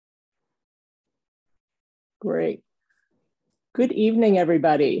Great. Good evening,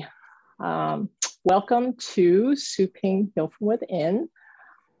 everybody. Welcome to Suping Heal From Within.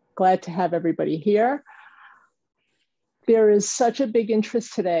 Glad to have everybody here. There is such a big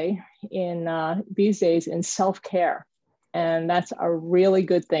interest today in these days in self-care, and that's a really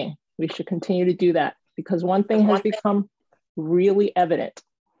good thing. We should continue to do that because one thing has become really evident,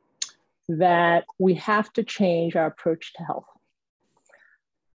 that we have to change our approach to health.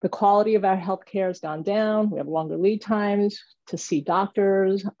 The quality of our healthcare has gone down. We have longer lead times to see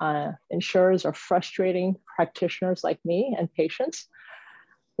doctors. Insurers are frustrating practitioners like me and patients.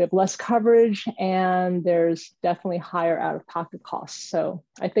 We have less coverage, and there's definitely higher out-of-pocket costs. So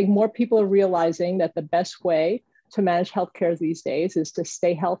I think more people are realizing that the best way to manage healthcare these days is to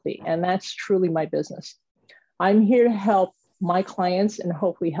stay healthy, and that's truly my business. I'm here to help my clients and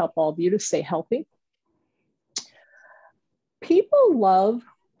hopefully help all of you to stay healthy. People love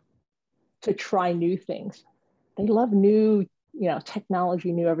to try new things. They love new,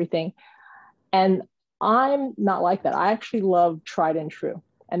 technology, new everything. And I'm not like that. I actually love tried and true.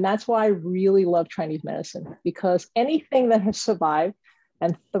 And that's why I really love Chinese medicine, because anything that has survived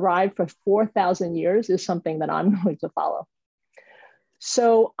and thrived for 4,000 years is something that I'm going to follow.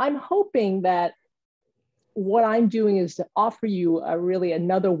 So I'm hoping that what I'm doing is to offer you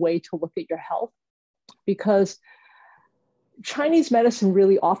another way to look at your health, because Chinese medicine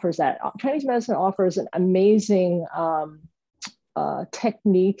really offers that. Chinese medicine offers an amazing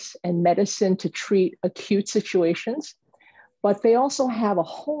techniques and medicine to treat acute situations, but they also have a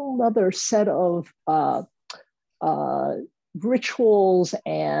whole other set of rituals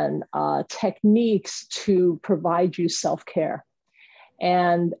and techniques to provide you self-care.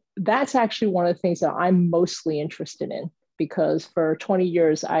 And that's actually one of the things that I'm mostly interested in, because for 20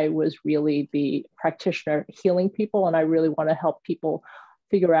 years, I was really the practitioner healing people, and I really want to help people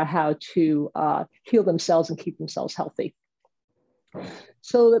figure out how to heal themselves and keep themselves healthy.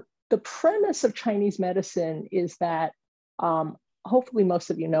 So the premise of Chinese medicine is that, hopefully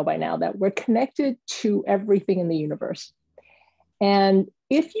most of you know by now, that we're connected to everything in the universe. And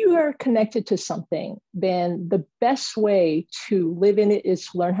if you are connected to something, then the best way to live in it is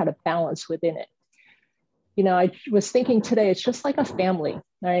to learn how to balance within it. I was thinking today, it's just like a family,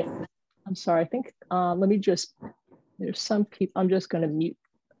 right? I'm sorry, I think, there's some people, I'm just going to mute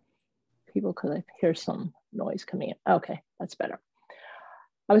people because I hear some noise coming in. Okay, that's better.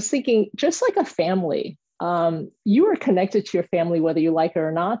 I was thinking, just like a family, you are connected to your family, whether you like it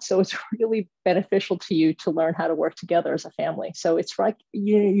or not. So it's really beneficial to you to learn how to work together as a family. So it's like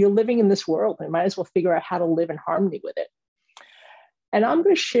you're living in this world, and you might as well figure out how to live in harmony with it. And I'm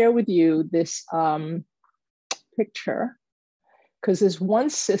going to share with you this picture, because there's one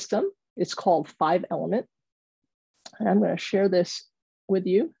system. It's called 5-element, and I'm going to share this with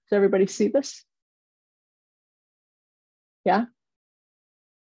you. Does everybody see this? Yeah.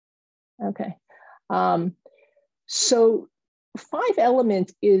 Okay. So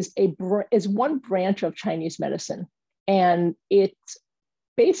 5-element is one branch of Chinese medicine, and it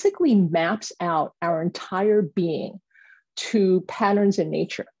basically maps out our entire being to patterns in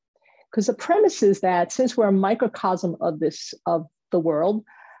nature. Because the premise is that since we're a microcosm of the world,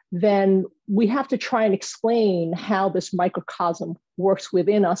 then we have to try and explain how this microcosm works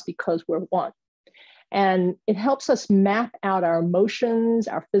within us, because we're one. And it helps us map out our emotions,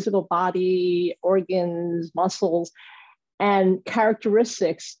 our physical body, organs, muscles, and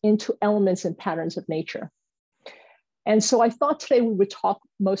characteristics into elements and patterns of nature. And so I thought today we would talk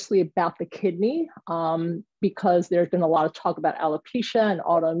mostly about the kidney, because there's been a lot of talk about alopecia and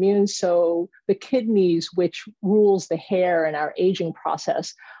autoimmune. So the kidneys, which rules the hair and our aging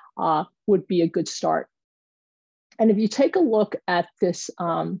process, would be a good start. And if you take a look at this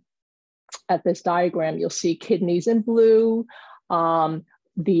diagram, you'll see kidneys in blue.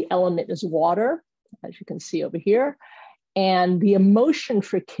 The element is water, as you can see over here. And the emotion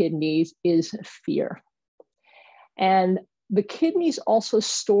for kidneys is fear. And the kidneys also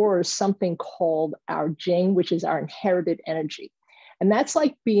store something called our Jing, which is our inherited energy. And that's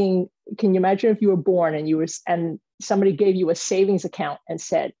like can you imagine if you were born and somebody gave you a savings account and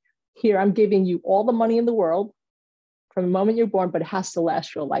said, here, I'm giving you all the money in the world from the moment you're born, but it has to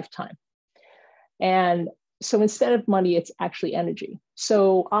last you a lifetime. And so instead of money, it's actually energy.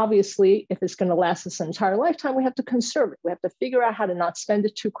 So obviously, if it's going to last us an entire lifetime, we have to conserve it. We have to figure out how to not spend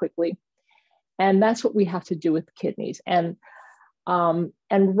it too quickly. And that's what we have to do with the kidneys. And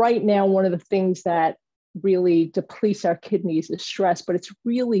right now, one of the things that really depletes our kidneys is stress, but it's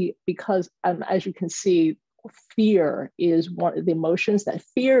really because, as you can see, fear is one of the emotions that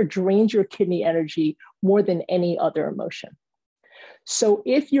fear drains your kidney energy more than any other emotion. So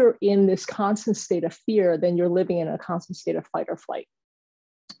if you're in this constant state of fear, then you're living in a constant state of fight or flight.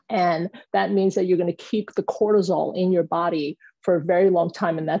 And that means that you're going to keep the cortisol in your body for a very long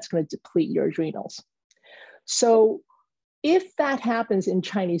time, and that's going to deplete your adrenals. So if that happens in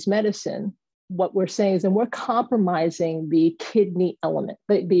Chinese medicine, what we're saying is, and we're compromising the kidney element,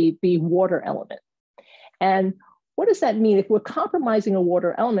 the water element. And what does that mean? If we're compromising a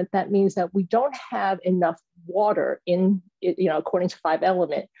water element, that means that we don't have enough water in, according to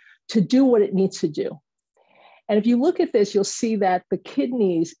 5-element, to do what it needs to do. And if you look at this, you'll see that the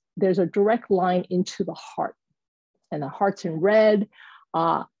kidneys, there's a direct line into the heart. And the heart's in red.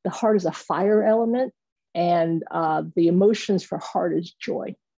 The heart is a fire element. And the emotions for heart is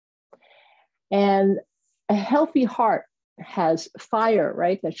joy. And a healthy heart has fire,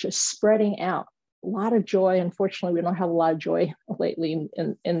 right? That's just spreading out. A lot of joy. Unfortunately, we don't have a lot of joy lately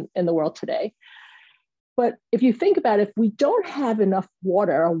in the world today. But if you think about it, if we don't have enough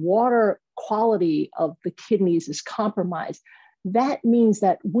water, a water quality of the kidneys is compromised, that means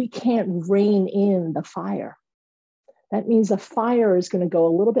that we can't rein in the fire. That means the fire is going to go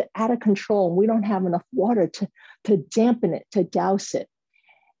a little bit out of control, and we don't have enough water to dampen it, to douse it.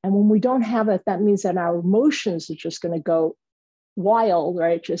 And when we don't have it, that means that our emotions are just going to go wild,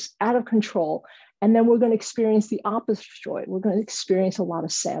 right? Just out of control. And then we're going to experience the opposite of joy. We're going to experience a lot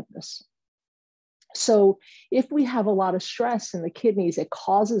of sadness. So if we have a lot of stress in the kidneys, it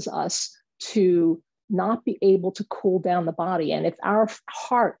causes us to not be able to cool down the body. And if our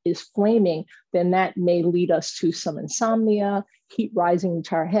heart is flaming, then that may lead us to some insomnia, heat rising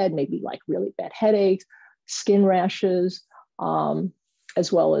into our head, maybe like really bad headaches, skin rashes, as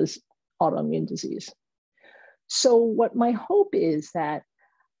well as autoimmune disease. So what my hope is that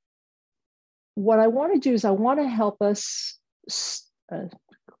what I want to do is I want to help us, stop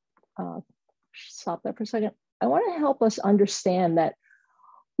that for a second. I want to help us understand that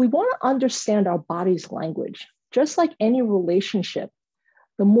we want to understand our body's language. Just like any relationship,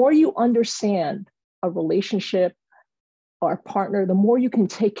 the more you understand a relationship or a partner, the more you can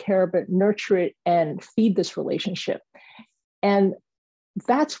take care of it, nurture it, and feed this relationship. And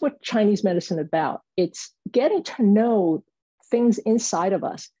that's what Chinese medicine is about. It's getting to know things inside of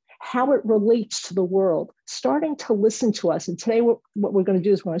us, how it relates to the world, starting to listen to us. And today, what we're going to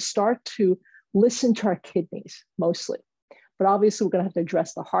do is we're going to start to listen to our kidneys mostly. But obviously, we're going to have to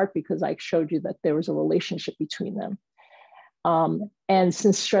address the heart because I showed you that there was a relationship between them. And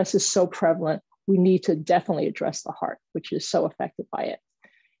since stress is so prevalent, we need to definitely address the heart, which is so affected by it.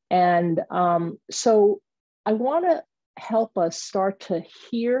 And so I want to help us start to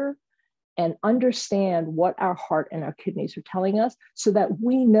hear and understand what our heart and our kidneys are telling us so that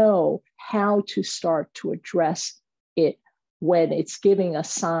we know how to start to address it when it's giving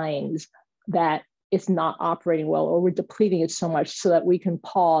us signs that it's not operating well or we're depleting it so much so that we can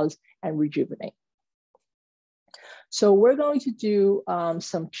pause and rejuvenate. So we're going to do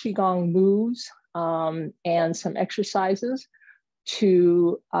some Qigong moves and some exercises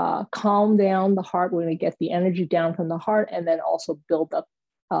to calm down the heart. We're going to get the energy down from the heart and then also build up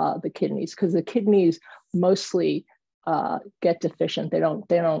the kidneys, because the kidneys mostly get deficient.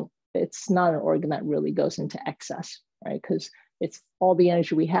 It's not an organ that really goes into excess, right? Because it's all the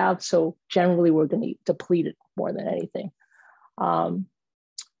energy we have. So generally we're going to deplete it more than anything.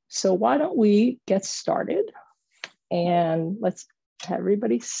 So why don't we get started, and let's have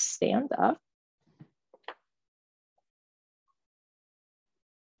everybody stand up.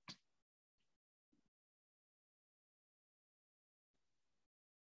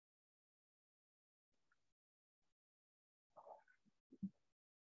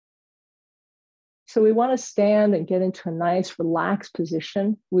 So we want to stand and get into a nice relaxed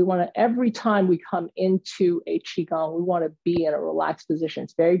position. We want to, every time we come into a Qigong, we want to be in a relaxed position.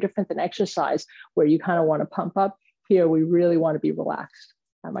 It's very different than exercise where you kind of want to pump up. Here, we really want to be relaxed.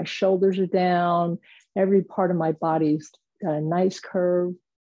 And my shoulders are down. Every part of my body's got a nice curve.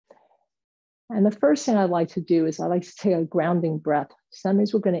 And the first thing I'd like to do is I like to take a grounding breath. So that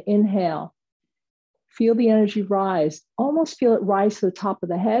means we're going to inhale. Feel the energy rise, almost feel it rise to the top of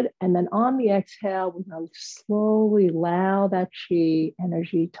the head. And then on the exhale, we're going to slowly allow that Qi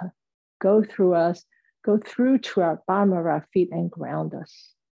energy to go through us, go through to our bottom of our feet and ground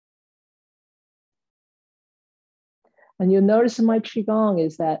us. And you'll notice in my Qigong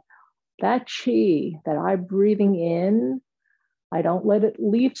is that Qi that I'm breathing in, I don't let it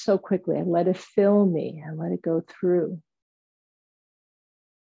leave so quickly. I let it fill me and let it go through.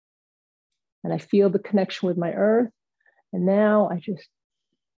 And I feel the connection with my earth. And now I just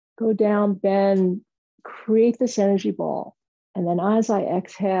go down, bend, create this energy ball. And then as I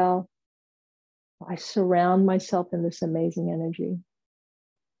exhale, I surround myself in this amazing energy.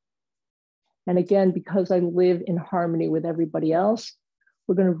 And again, because I live in harmony with everybody else,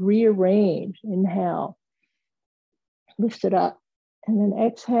 we're going to rearrange. Inhale, lift it up, and then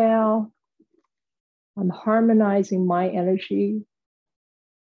exhale. I'm harmonizing my energy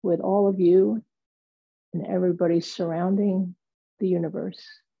with all of you and everybody surrounding the universe.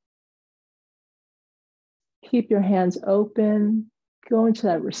 Keep your hands open. Go into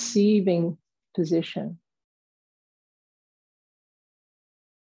that receiving position.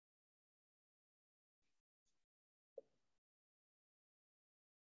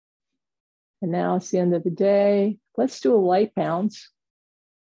 And now it's the end of the day. Let's do a light bounce.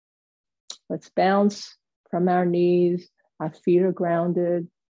 Let's bounce from our knees. Our feet are grounded.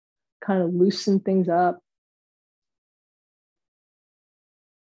 Kind of loosen things up.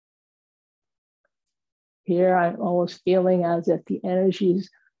 Here, I'm almost feeling as if the energy is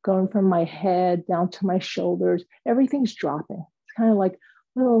going from my head down to my shoulders. Everything's dropping. It's kind of like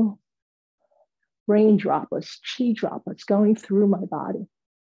little rain droplets, chi droplets going through my body.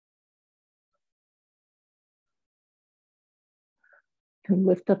 You can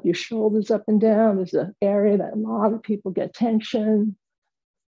lift up your shoulders up and down. There's an area that a lot of people get tension.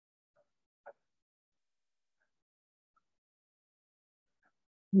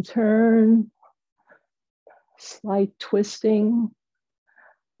 And turn. Slight twisting.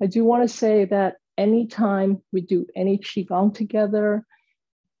 I do want to say that anytime we do any Qigong together,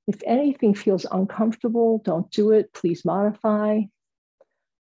 if anything feels uncomfortable, don't do it. Please modify. You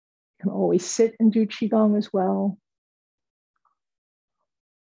can always sit and do Qigong as well.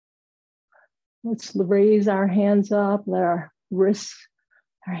 Let's raise our hands up, let our wrists,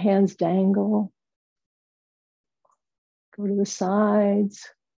 our hands dangle. Go to the sides.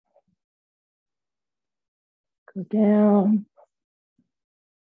 Go down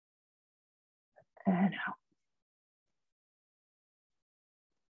and out.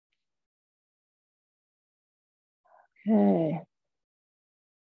 Okay.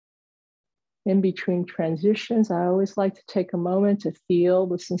 In between transitions, I always like to take a moment to feel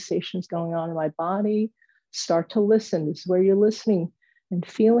the sensations going on in my body. Start to listen. This is where your listening and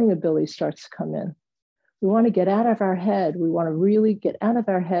feeling ability starts to come in. We want to get out of our head. We want to really get out of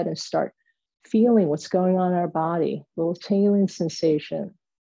our head and start feeling what's going on in our body, little tingling sensation.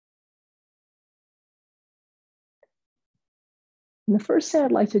 And the first thing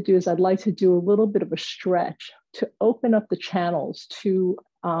I'd like to do is I'd like to do a little bit of a stretch to open up the channels to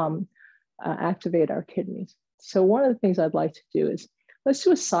activate our kidneys. So one of the things I'd like to do is, let's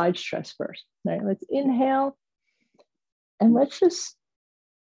do a side stretch first. Right? Let's inhale, and let's just,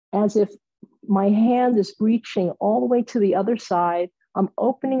 as if my hand is reaching all the way to the other side, I'm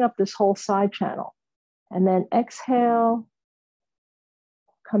opening up this whole side channel. And then exhale,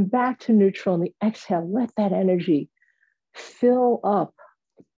 come back to neutral, and the exhale, let that energy fill up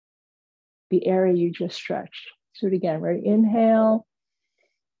the area you just stretched. Do it again, ready? Inhale,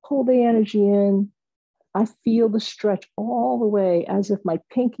 pull the energy in. I feel the stretch all the way as if my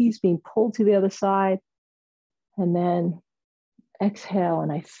pinky's being pulled to the other side. And then exhale,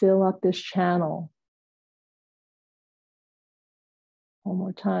 and I fill up this channel. One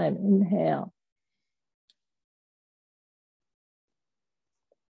more time, inhale.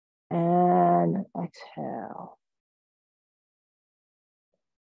 And exhale.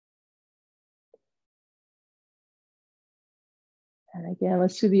 And again,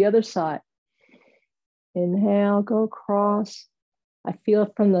 let's do the other side. Inhale, go across. I feel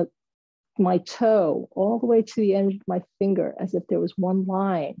it from my toe all the way to the end of my finger as if there was one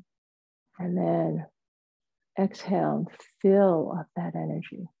line. And then exhale and fill up that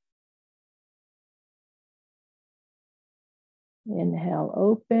energy. Inhale,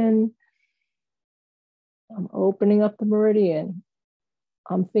 open. I'm opening up the meridian.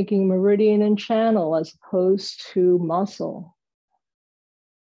 I'm thinking meridian and channel as opposed to muscle.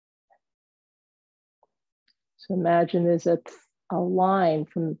 So imagine there's a line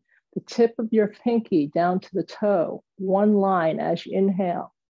from the tip of your pinky down to the toe, one line as you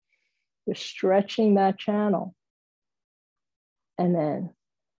inhale. You're stretching that channel. And then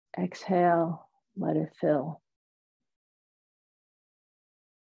exhale, let it fill.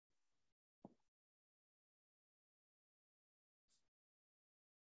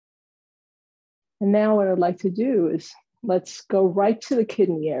 And now what I'd like to do is let's go right to the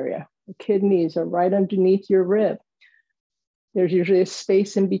kidney area. The kidneys are right underneath your rib. There's usually a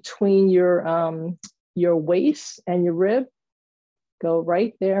space in between your waist and your rib. Go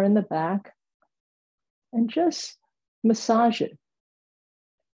right there in the back and just massage it.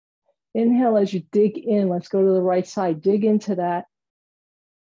 Inhale as you dig in. Let's go to the right side. Dig into that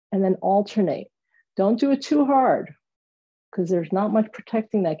and then alternate. Don't do it too hard because there's not much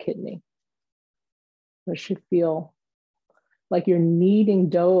protecting that kidney. It should feel like you're kneading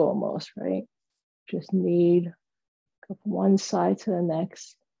dough almost, right? Just knead, go from one side to the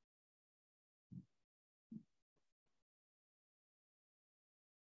next.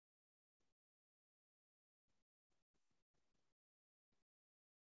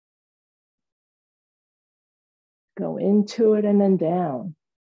 Go into it and then down.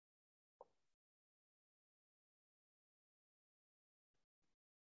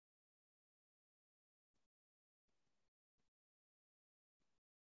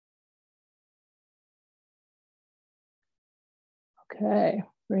 Okay,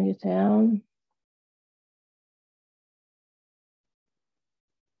 bring it down.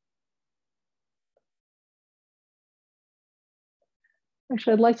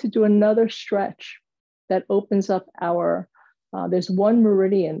 Actually, I'd like to do another stretch that opens up our, there's one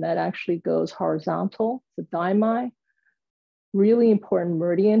meridian that actually goes horizontal, the daimai. Really important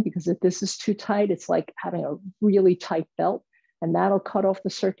meridian, because if this is too tight, it's like having a really tight belt, and that'll cut off the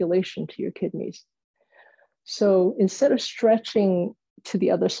circulation to your kidneys. So instead of stretching to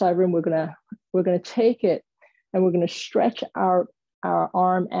the other side of the room, we're gonna take it and we're gonna stretch our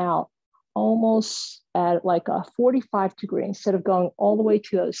arm out almost at like a 45 degree. Instead of going all the way to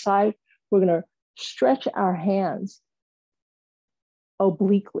the other side, we're gonna stretch our hands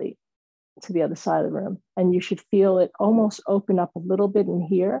obliquely to the other side of the room. And you should feel it almost open up a little bit in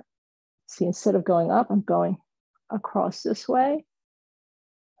here. See, instead of going up, I'm going across this way.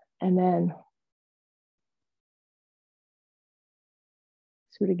 And then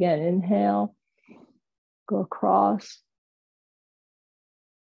do it again. Inhale, go across.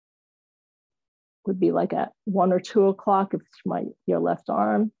 Would be like at 1 or 2 o'clock if it's your left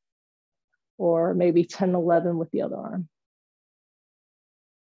arm, or maybe 10, 11 with the other arm.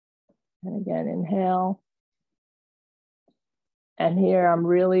 And again, inhale. And here I'm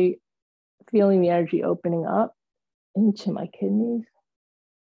really feeling the energy opening up into my kidneys.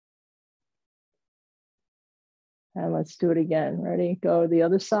 And let's do it again. Ready? Go to the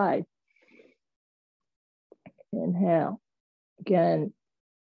other side. Inhale. Again,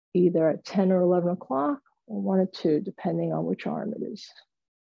 either at 10 or 11 o'clock, or 1 or 2, depending on which arm it is.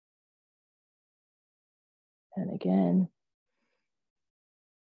 And again,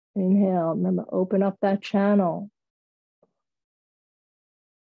 inhale. Remember, open up that channel.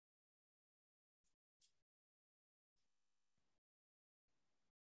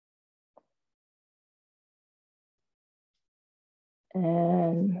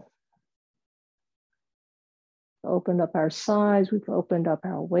 And opened up our sides. We've opened up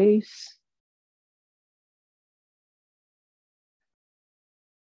our waist.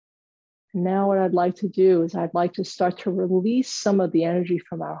 Now what I'd like to do is I'd like to start to release some of the energy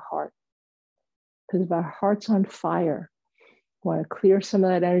from our heart. Because if our heart's on fire, we want to clear some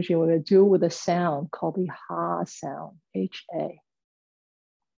of that energy. We're going to do it with a sound called the Ha sound, H-A.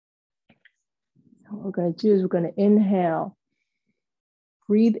 What we're going to do is we're going to inhale,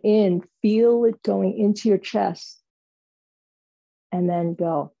 breathe in, feel it going into your chest, and then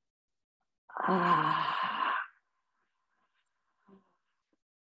go, ah.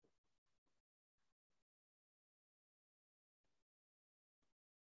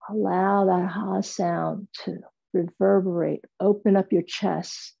 Allow that Ha sound to reverberate, open up your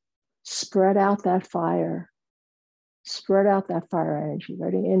chest, spread out that fire, spread out that fire energy.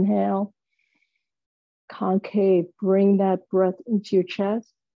 Ready? Inhale, concave, bring that breath into your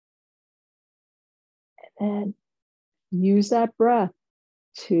chest, and use that breath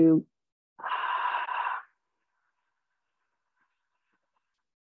to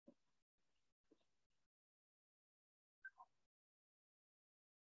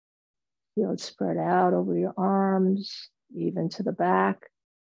feel it spread out over your arms, even to the back.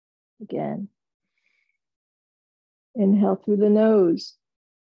 Again, inhale through the nose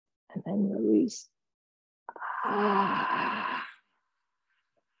and then release.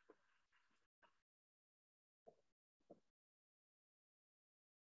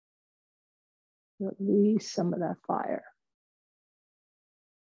 Release some of that fire.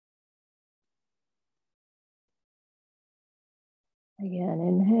 Again,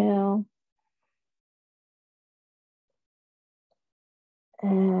 inhale.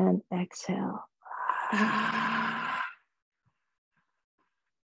 And exhale.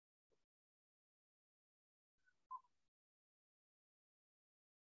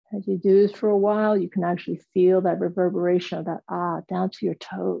 As you do this for a while, you can actually feel that reverberation of that down to your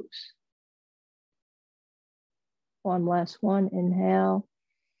toes. One last one, inhale.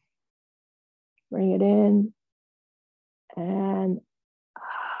 Bring it in. And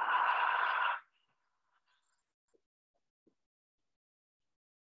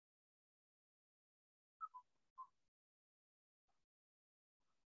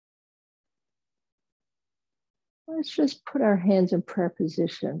Let's just put our hands in prayer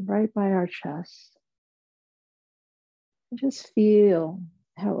position right by our chest. And just feel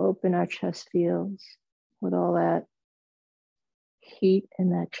how open our chest feels with all that heat in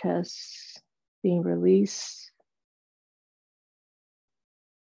that chest being released.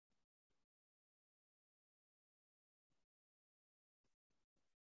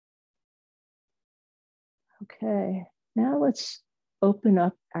 Okay, now let's open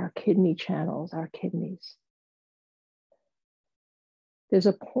up our kidney channels, our kidneys. There's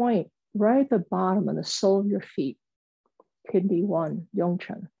a point right at the bottom of the sole of your feet, kidney 1,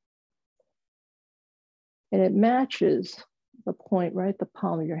 Yongchen. And it matches the point right at the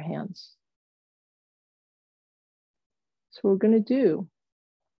palm of your hands. So what we're going to do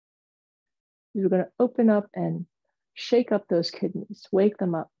is we're going to open up and shake up those kidneys, wake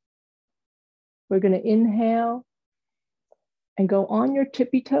them up. We're going to inhale and go on your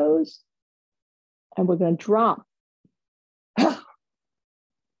tippy toes, and we're going to drop.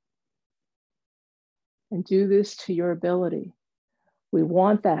 And do this to your ability. We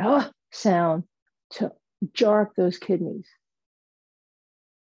want that sound to jar up those kidneys.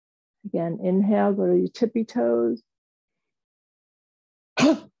 Again, inhale, go to your tippy toes.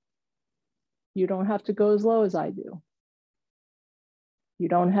 You don't have to go as low as I do. You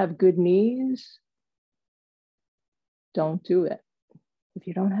don't have good knees, don't do it. If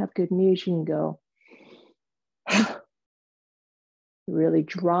you don't have good knees, you can go. It really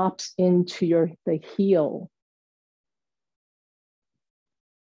drops into the heel.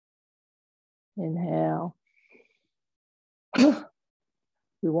 Inhale.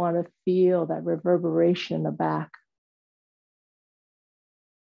 We want to feel that reverberation in the back.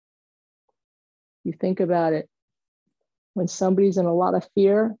 You think about it. When somebody's in a lot of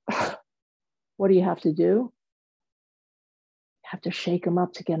fear, what do you have to do? You have to shake them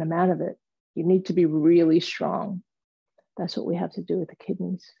up to get them out of it. You need to be really strong. That's what we have to do with the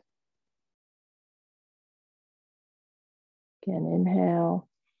kidneys. Again, inhale.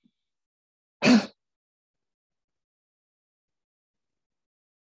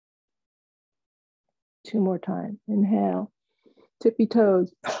 2 more times. Inhale. Tippy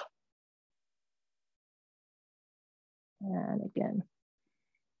toes. And again.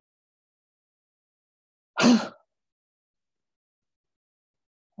 I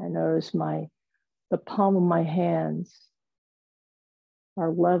notice the palm of my hands are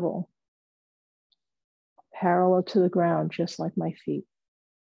level, parallel to the ground, just like my feet.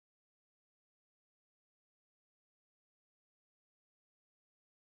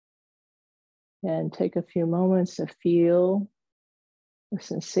 And take a few moments to feel the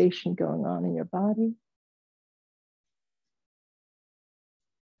sensation going on in your body.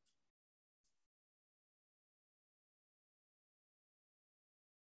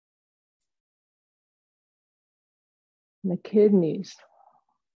 And the kidneys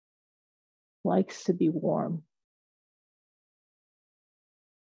likes to be warm.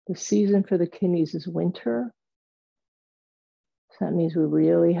 The season for the kidneys is winter. So that means we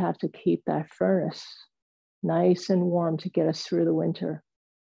really have to keep that furnace nice and warm to get us through the winter.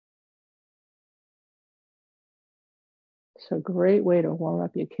 So a great way to warm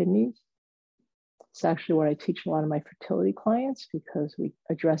up your kidneys. It's actually what I teach a lot of my fertility clients because we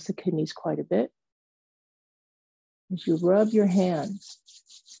address the kidneys quite a bit. As you rub your hands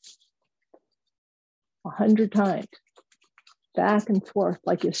 100 times, back and forth,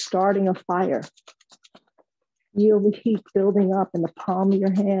 like you're starting a fire. Feel the heat building up in the palm of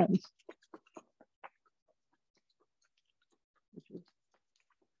your hands.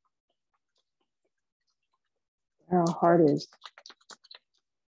 Where our heart is.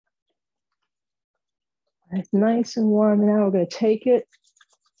 It's nice and warm. And now we're going to take it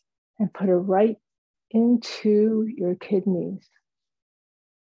and put it right into your kidneys.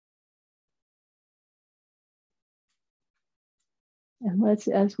 And let's,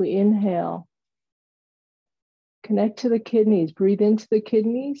 as we inhale, connect to the kidneys, breathe into the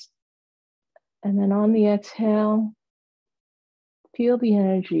kidneys. And then on the exhale, feel the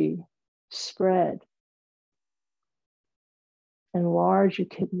energy spread. Enlarge your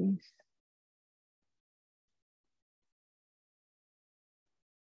kidneys.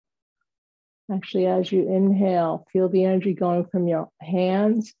 Actually, as you inhale, feel the energy going from your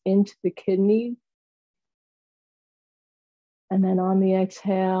hands into the kidneys. And then on the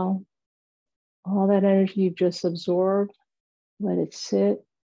exhale, all that energy you've just absorbed, let it sit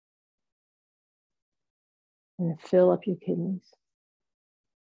and fill up your kidneys.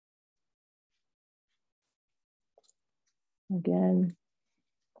 Again,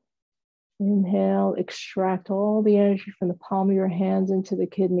 inhale, extract all the energy from the palm of your hands into the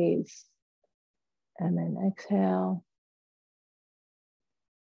kidneys. And then exhale.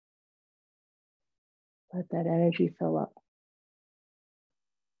 Let that energy fill up.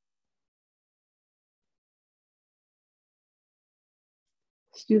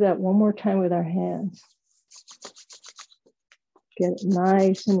 Let's do that one more time with our hands. Get it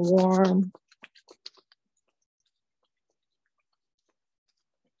nice and warm.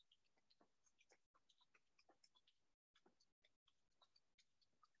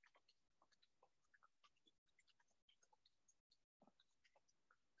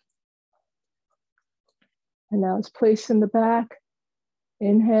 And now it's placed in the back.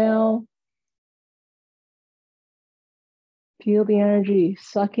 Inhale. Feel the energy,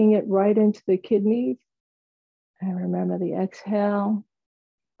 sucking it right into the kidneys. And remember the exhale.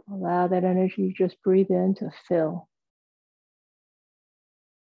 Allow that energy, just breathe in to fill.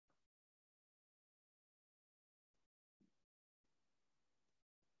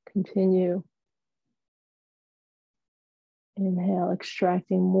 Continue. Inhale,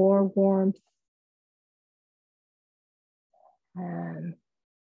 extracting more warmth. And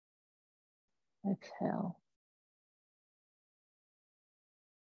exhale.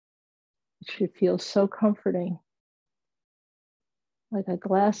 It should feel so comforting, like a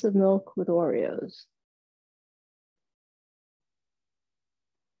glass of milk with Oreos.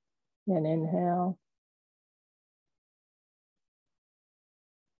 And inhale.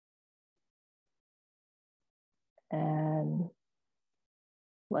 And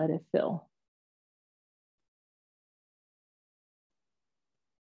let it fill.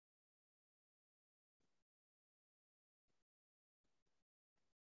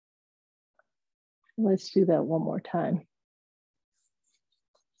 Let's do that one more time.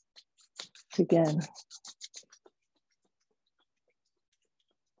 Again.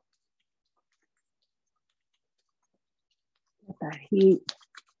 Get that heat.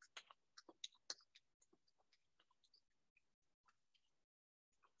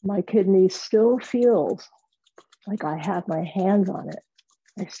 My kidney still feels like I have my hands on it.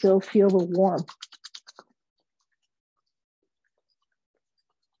 I still feel the warmth.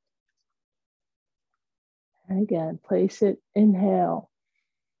 And again, place it, inhale.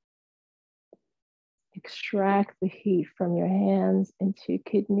 Extract the heat from your hands into your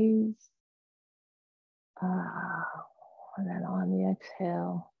kidneys. And then on the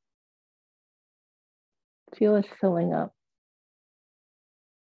exhale, feel it filling up.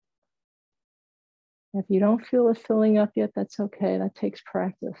 If you don't feel it filling up yet, that's okay. That takes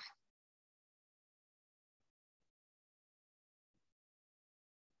practice.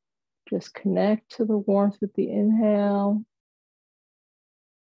 Just connect to the warmth with the inhale.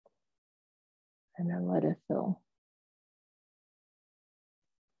 And then let it fill.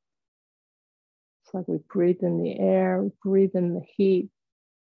 It's like we breathe in the air, we breathe in the heat.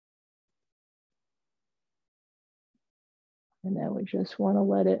 And then we just want to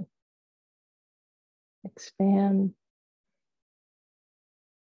let it expand.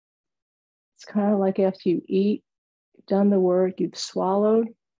 It's kind of like after you eat, you've done the work, you've swallowed,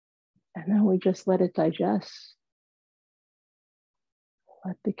 and then we just let it digest.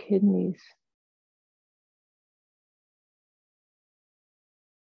 Let the kidneys.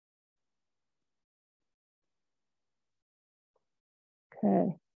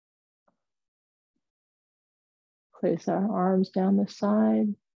 Okay. Place our arms down the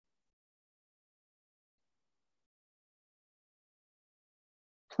side.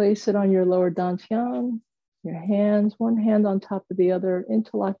 Place it on your lower dantian, your hands, one hand on top of the other.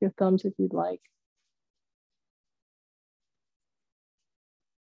 Interlock your thumbs if you'd like.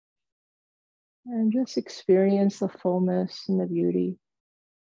 And just experience the fullness and the beauty.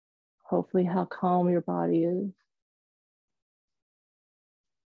 Hopefully how calm your body is.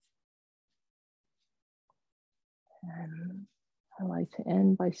 And I like to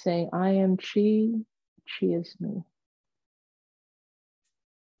end by saying, I am Chi, Chi is me.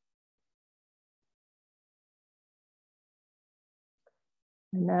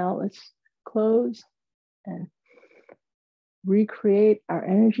 And now let's close and recreate our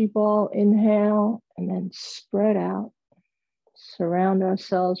energy ball. Inhale and then spread out. Surround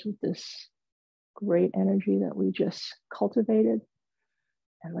ourselves with this great energy that we just cultivated.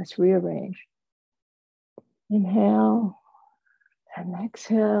 And let's rearrange. Inhale and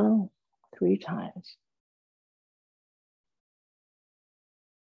exhale 3 times.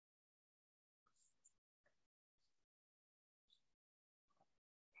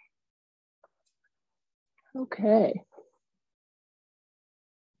 Okay.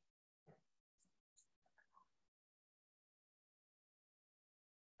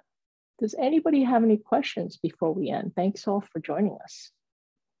 Does anybody have any questions before we end? Thanks all for joining us.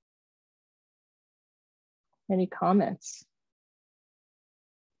 Any comments?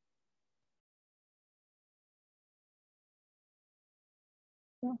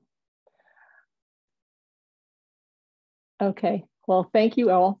 No. Okay, well, thank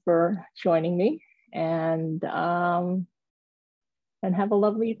you all for joining me, and have a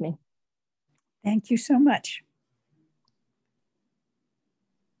lovely evening. Thank you so much.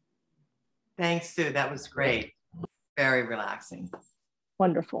 Thanks, Sue. That was great. Very relaxing.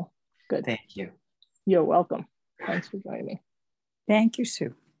 Wonderful. Good. Thank you. You're welcome. Thanks for joining me. Thank you,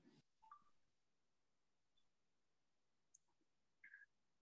 Sue.